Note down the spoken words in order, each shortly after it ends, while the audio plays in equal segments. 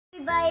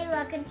everybody,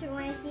 welcome to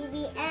my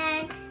CV,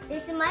 and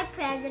this is my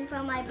present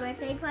for my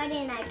birthday party,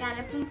 and I got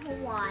it from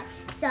Hawaii.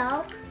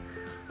 So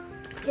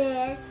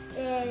this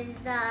is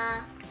the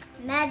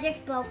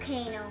magic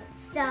volcano.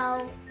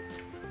 So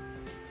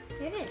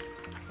here it is.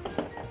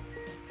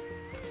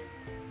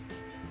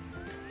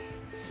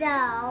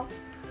 So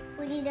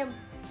we need to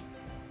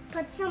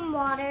put some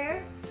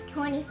water,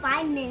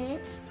 25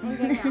 minutes, and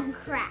then it'll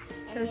crack.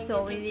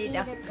 So we need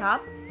a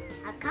cup.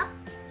 A cup.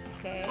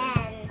 Okay.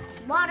 And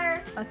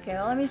water.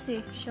 Okay, let me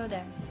see. Show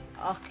them.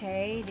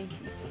 Okay, this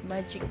is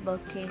magic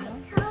volcano.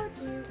 I told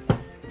you.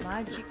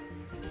 Magic.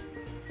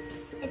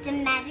 It's a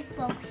magic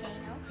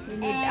volcano. We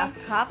need a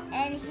cup.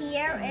 And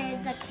here is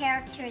the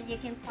characters you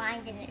can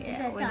find in it. Yeah,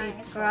 it's a we dinosaur.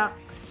 need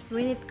cracks.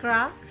 We need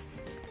cracks.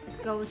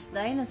 It goes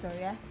dinosaur,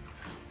 yeah?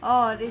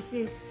 Oh, this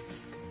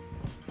is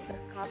the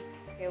cup.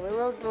 Okay, we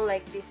will do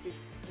like this with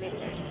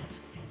later.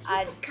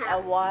 Add a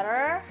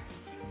water.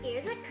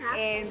 Here's a cup.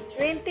 In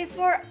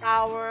 24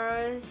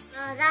 hours.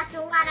 Oh, that's a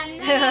lot of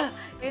minutes.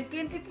 In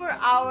 24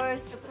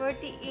 hours to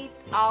 48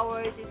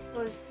 hours, it's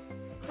supposed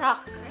to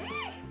crack.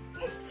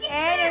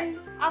 And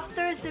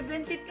after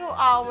 72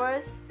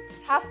 hours,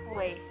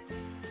 halfway.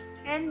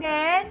 And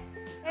then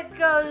it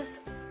goes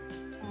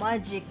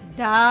magic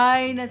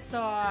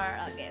dinosaur.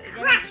 Okay,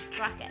 we're gonna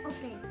crack it.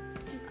 Open.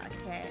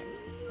 Okay.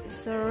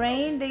 So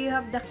Rain, do you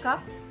have the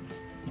cup?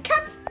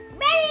 Cup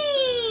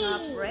ready.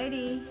 Cup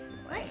ready.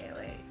 Wait.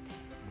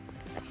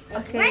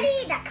 Okay.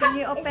 Ready? The cup Can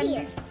you open is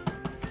here. this?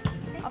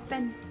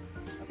 Open.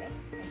 Okay.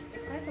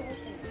 It's hard to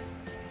open this.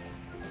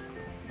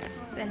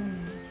 Open.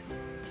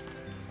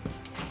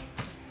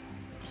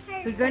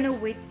 We're gonna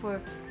wait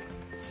for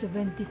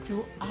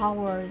 72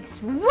 hours.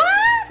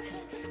 What?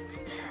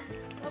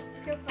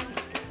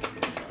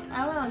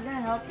 I'm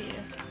gonna help you. No,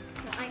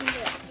 I can do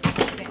it.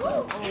 Okay.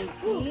 Oh,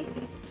 see?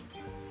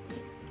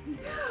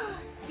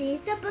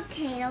 There's the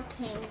volcano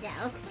came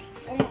down,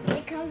 and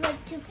it comes with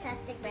two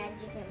plastic bags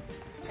you can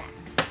crack.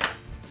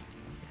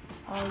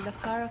 All the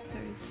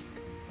characters.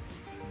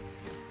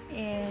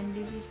 And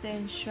this is the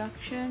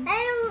instruction.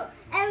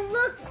 And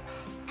look,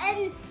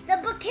 and the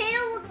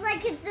volcano looks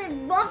like it's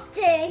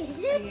erupting.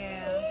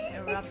 Yeah,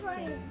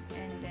 erupting.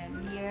 And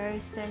then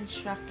here's the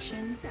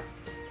instructions.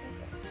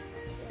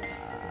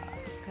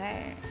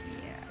 Okay,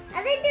 yeah.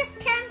 I think this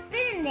can't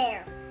fit in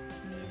there.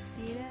 You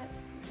see that?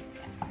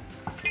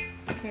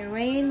 Okay,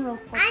 Rain will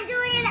put... I'm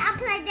doing it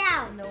upside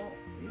down. No,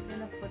 we're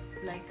gonna put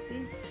like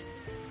this.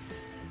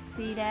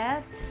 See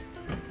that?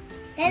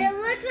 And it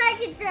looks like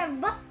it's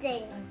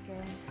erupting.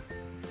 Okay.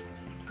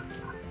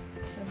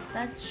 Don't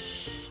touch.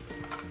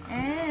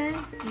 And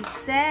he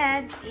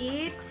said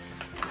it's...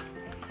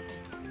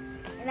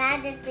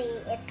 Magically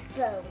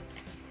explodes.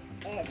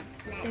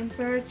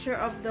 Temperature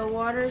of the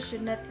water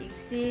should not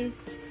exceed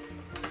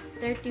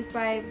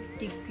 35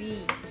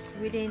 degrees.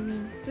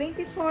 Within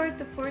 24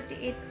 to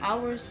 48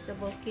 hours, the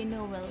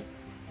volcano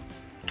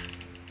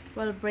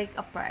will break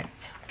apart.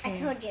 Okay. I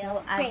told you.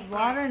 We'll add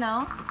water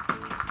now.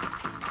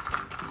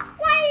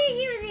 Why are you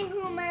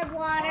using my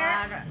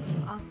water?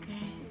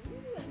 Okay.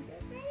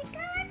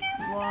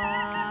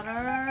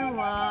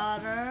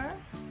 Water.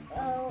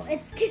 Oh,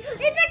 it's a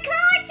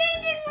color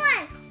changing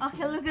one.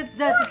 Okay, look at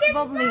that. Look, it's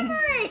bubbling.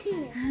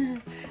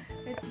 bubbling.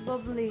 It's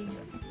bubbling.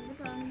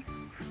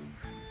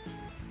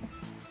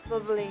 It's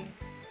bubbling.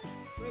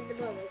 With the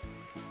bubbles.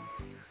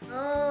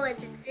 Oh,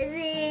 it's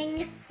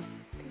fizzing.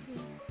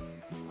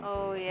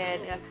 Oh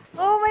yeah.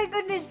 Oh my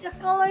goodness, the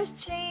colors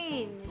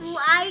change.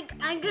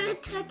 I'm gonna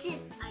touch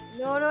it.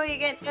 No, you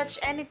can't touch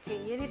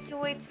anything. You need to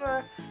wait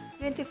for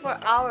 24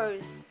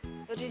 hours.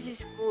 But this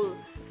is cool.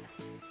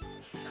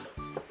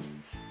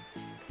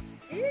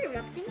 Is it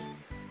erupting?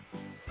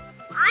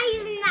 Why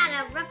is it not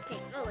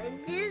erupting? Oh,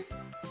 it is.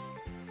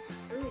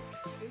 Oh,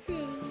 it's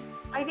fizzing.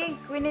 I think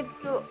we need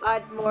to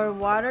add more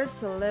water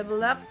to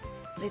level up.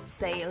 Let's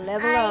say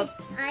level up.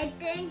 I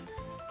think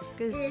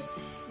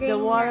because the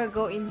water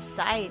go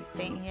inside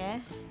thing,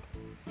 yeah?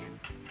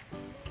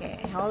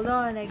 Okay, hold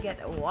on. I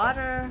get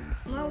water.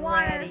 More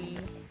water. Ready.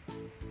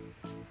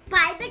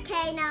 By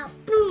volcano.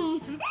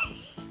 Boom. I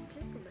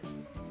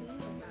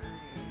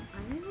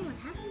don't know what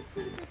happens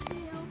to the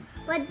volcano.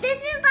 But this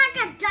is like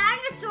a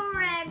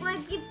dinosaur egg.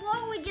 Like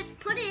before we just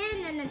put it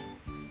in and then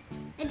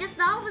it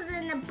dissolves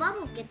and the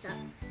bubble gets up.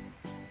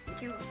 Be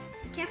careful.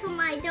 Be careful,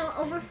 don't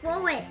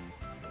overflow it.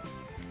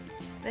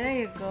 There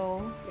you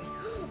go.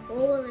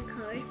 Oh, the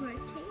colors were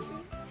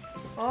changing.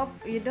 Oh,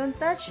 you don't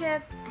touch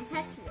it. I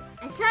touched it.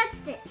 I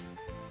touched it.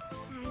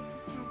 Sorry to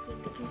touch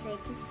it because I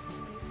just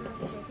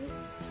wanted it.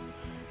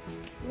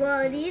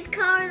 Whoa, these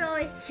colors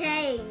always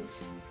change.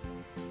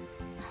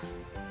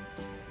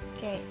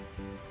 Okay.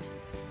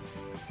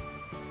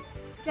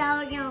 So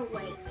we're gonna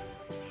wait.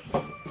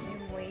 You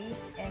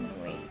wait and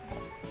wait.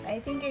 I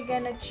think you're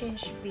gonna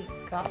change big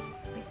cup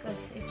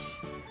because it's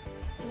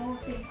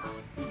floating up.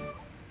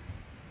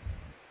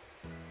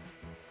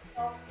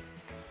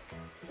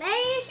 Maybe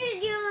you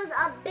should use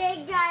a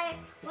big giant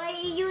where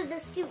you use the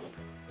soup.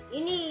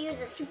 You need to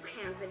use a soup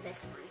can for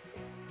this one.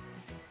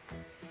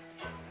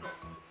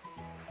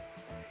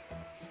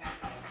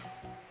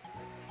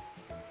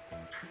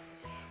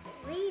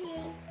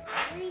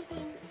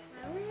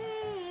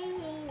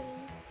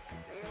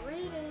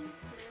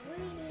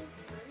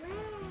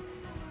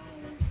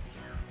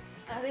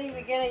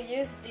 we're gonna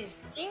use this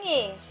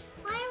thingy.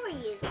 Why are we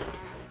using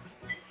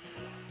that?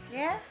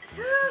 Yeah?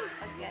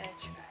 I'm gonna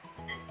try.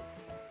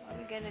 What are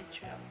we gonna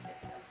try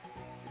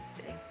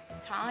with it?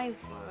 Take time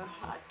for a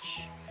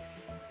hatch.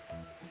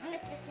 I'm gonna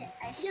touch it.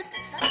 I just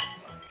touched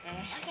it.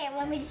 Okay. Okay,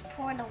 let me just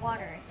pour the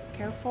water in.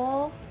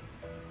 Careful.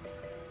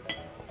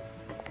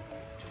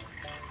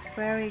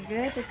 Very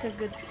good. That's a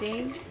good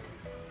thing.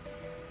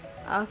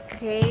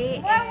 Okay.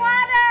 More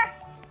water!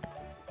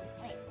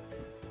 Wait.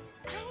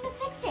 I'm gonna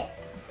fix it.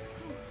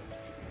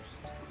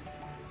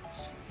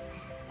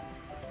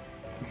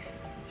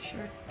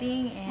 Sure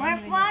thing. And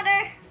More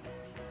water.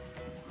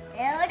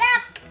 Fill it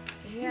up.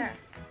 here.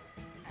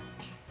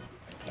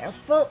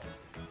 Careful.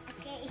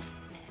 Okay.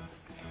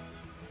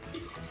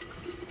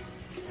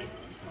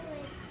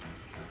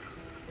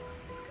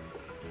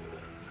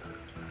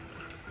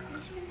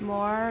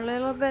 More a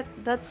little bit.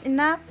 That's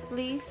enough,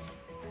 please.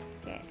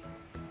 Okay.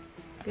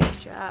 Good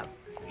job.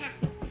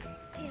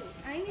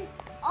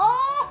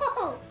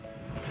 Oh!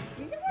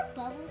 Is there more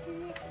bubbles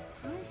in it?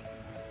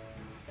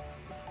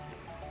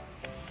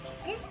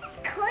 This is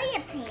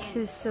clear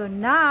pan. So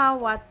now,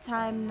 what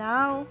time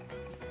now?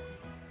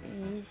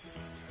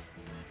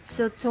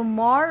 So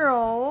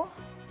tomorrow,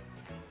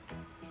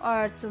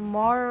 or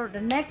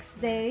the next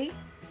day,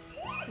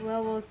 we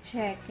will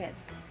check it.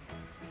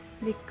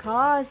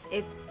 Because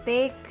it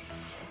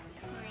takes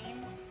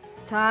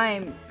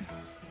time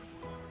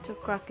to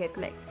crack it,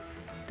 like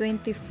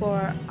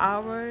 24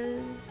 hours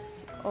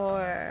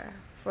or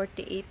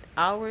 48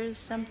 hours,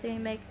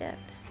 something like that.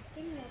 I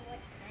don't know what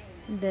time.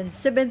 And then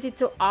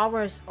 72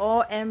 hours,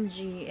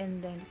 OMG,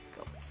 and then it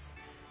goes.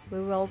 We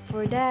will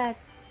for that.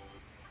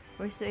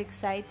 We're so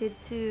excited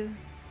too.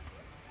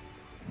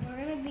 We're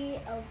gonna be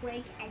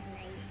awake at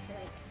night, so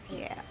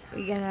Yeah,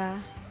 we're gonna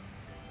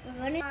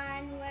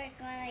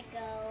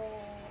go.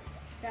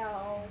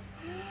 So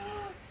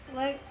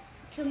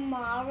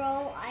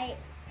tomorrow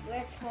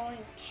we're going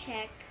to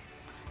check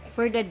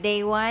for the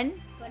day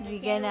one. for the We're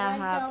day gonna one,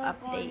 have so we're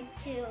update. going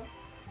to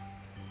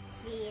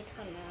see it's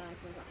gonna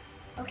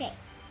dissolve. Okay,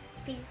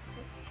 please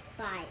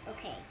bye.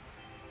 Okay,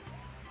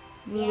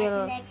 We see you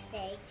will. the next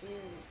day to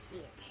see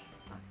it.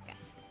 Okay.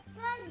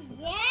 Not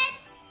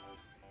yet.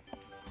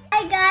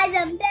 Hi guys,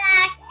 I'm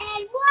back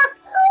and look!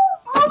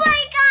 Oh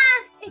my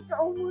gosh, it's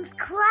almost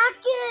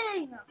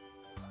cracking.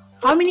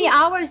 How many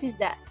hours is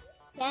that?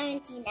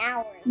 17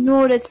 hours.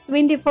 No, that's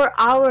 24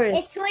 hours.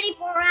 It's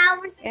 24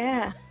 hours.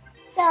 Yeah.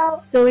 So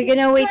So we're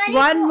gonna wait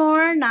 24 one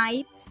more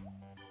night,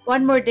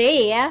 one more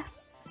day, yeah?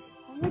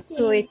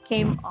 So Okay. it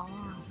came off.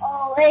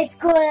 Oh, it's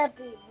gonna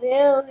be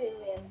really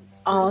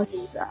spicy.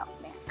 Awesome.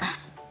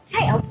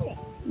 Try open it.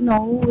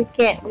 No, we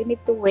can't. We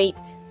need to wait.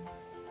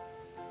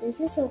 This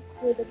is so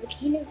cool. The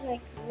volcano's like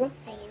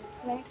erupting and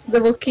cracking. The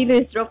volcano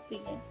is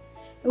erupting.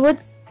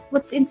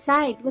 What's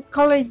inside? What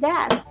color is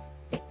that?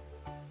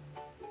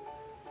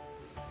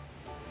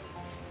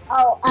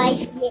 Oh, I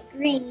see it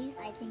green.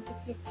 I think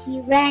it's a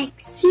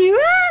T-Rex.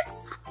 T-Rex!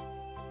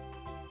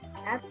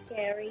 That's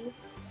scary.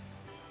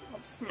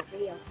 Hope it's not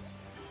real.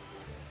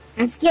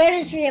 I'm scared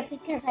it's real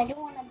because I don't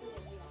want to be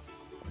real.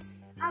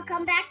 I'll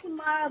come back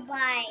tomorrow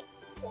by...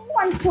 Oh,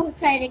 I'm so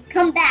excited.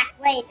 Come back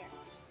later.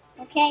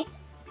 Okay?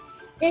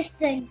 This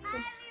thing's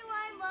gonna...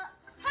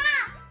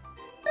 Hi,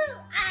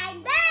 everyone.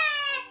 I'm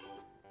back!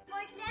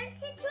 For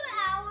 72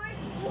 hours,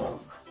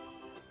 look!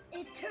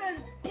 It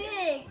turned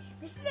big.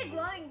 This is a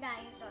growing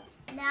dinosaur.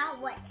 Now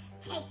let's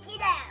take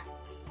it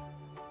out.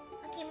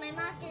 Okay, my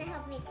mom's gonna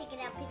help me take it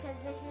out because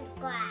this is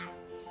glass.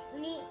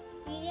 You need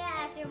to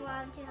ask your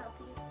mom to help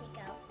you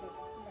take out the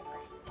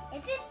glass.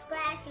 If it's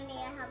glass, you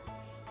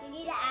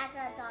need to ask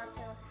a doll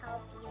to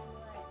help you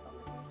open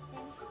this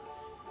thing.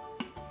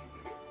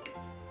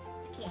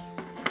 Okay.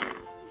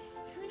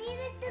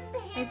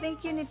 I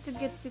think you need to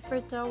get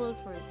paper towel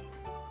first.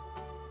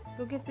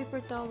 Go get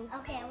paper towel.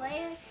 Okay,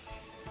 wait.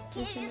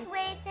 Can you just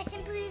wait a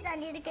second, please? I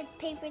need to get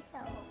paper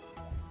towel.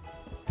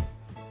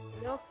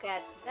 Look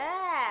at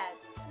that.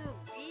 So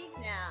big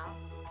now.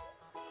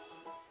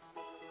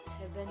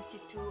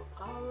 72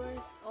 hours.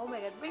 Oh my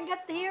god. Bring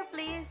that here,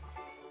 please.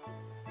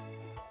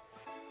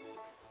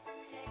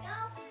 Here you go.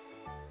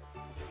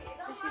 Here you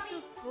go, This is Mommy.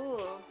 so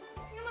cool.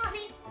 Here,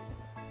 Mommy.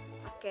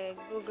 Okay,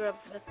 go grab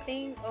the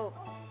thing. Oh.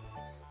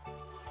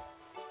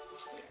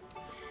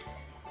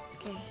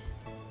 Okay.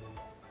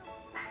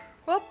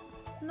 Whoop.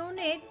 No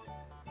need.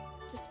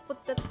 Just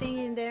put the thing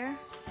in there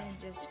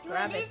and just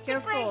grab Do I it. need to stick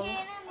my Careful. hand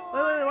in the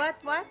Wait, water?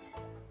 what? Do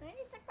I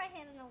need to stick my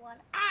hand in the water?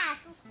 Ah,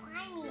 it's so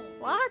slimy.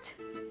 What?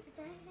 The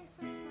dinosaur's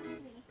so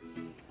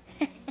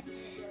slimy.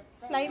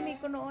 Slimy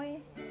ko nooy.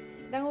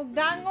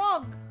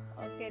 Dangog.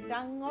 Okay,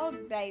 dangog.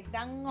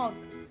 Dangog.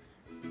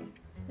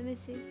 Let me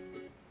see.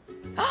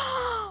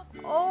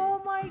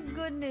 Oh my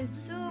goodness,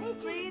 so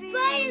It's pretty. a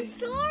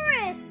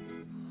Spinosaurus.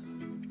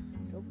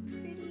 So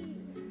pretty.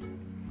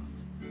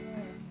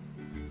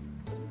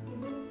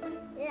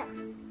 Ugh,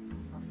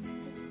 so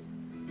sticky.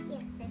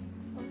 Yeah, there's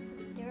also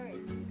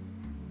dirt.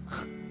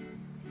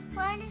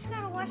 Well, I'm just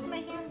gonna wash my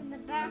hands in the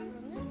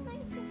bathroom. This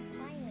thing's so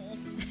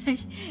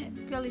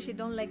slimy. Clearly she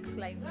don't like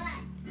slime.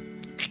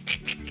 Blech.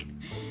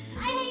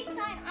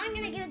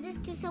 gonna give this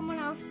to someone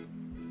else.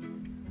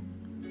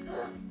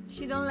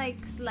 She don't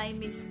like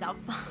slimy stuff.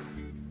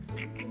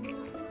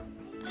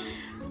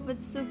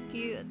 But so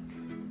cute.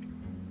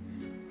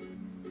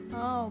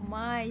 Oh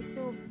my,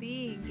 so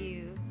big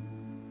you.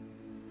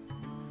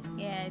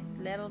 Yeah,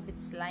 a little bit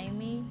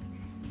slimy.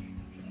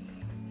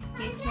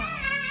 Okay, so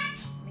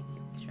make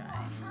it dry.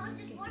 I was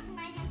just washing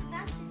my hands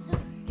faster.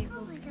 Okay,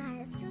 Oh my god,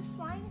 it's too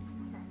slimy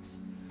to touch.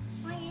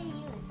 What do you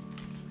use?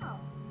 Oh.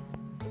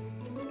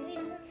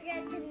 Please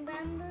subscribe to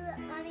Bamboo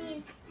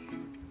Onion.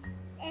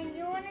 And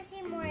you want to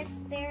see more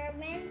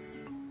experiments?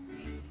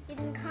 You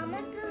can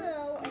comment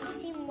below and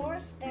see more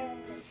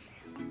experiments.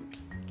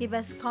 give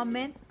us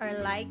comment or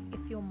like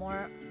if you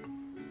more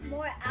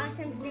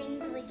awesome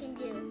things we can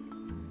do.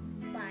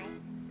 Bye.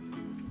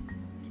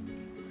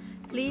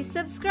 Please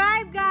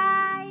subscribe,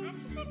 guys. I'm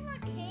just like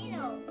a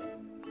volcano.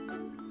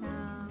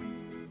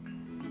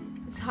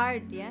 It's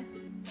hard, yeah.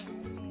 Yeah, it's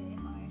really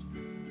hard.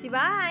 Say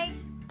bye.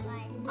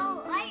 Bye.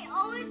 Oh, I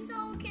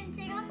also can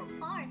take out the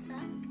parts,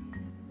 huh?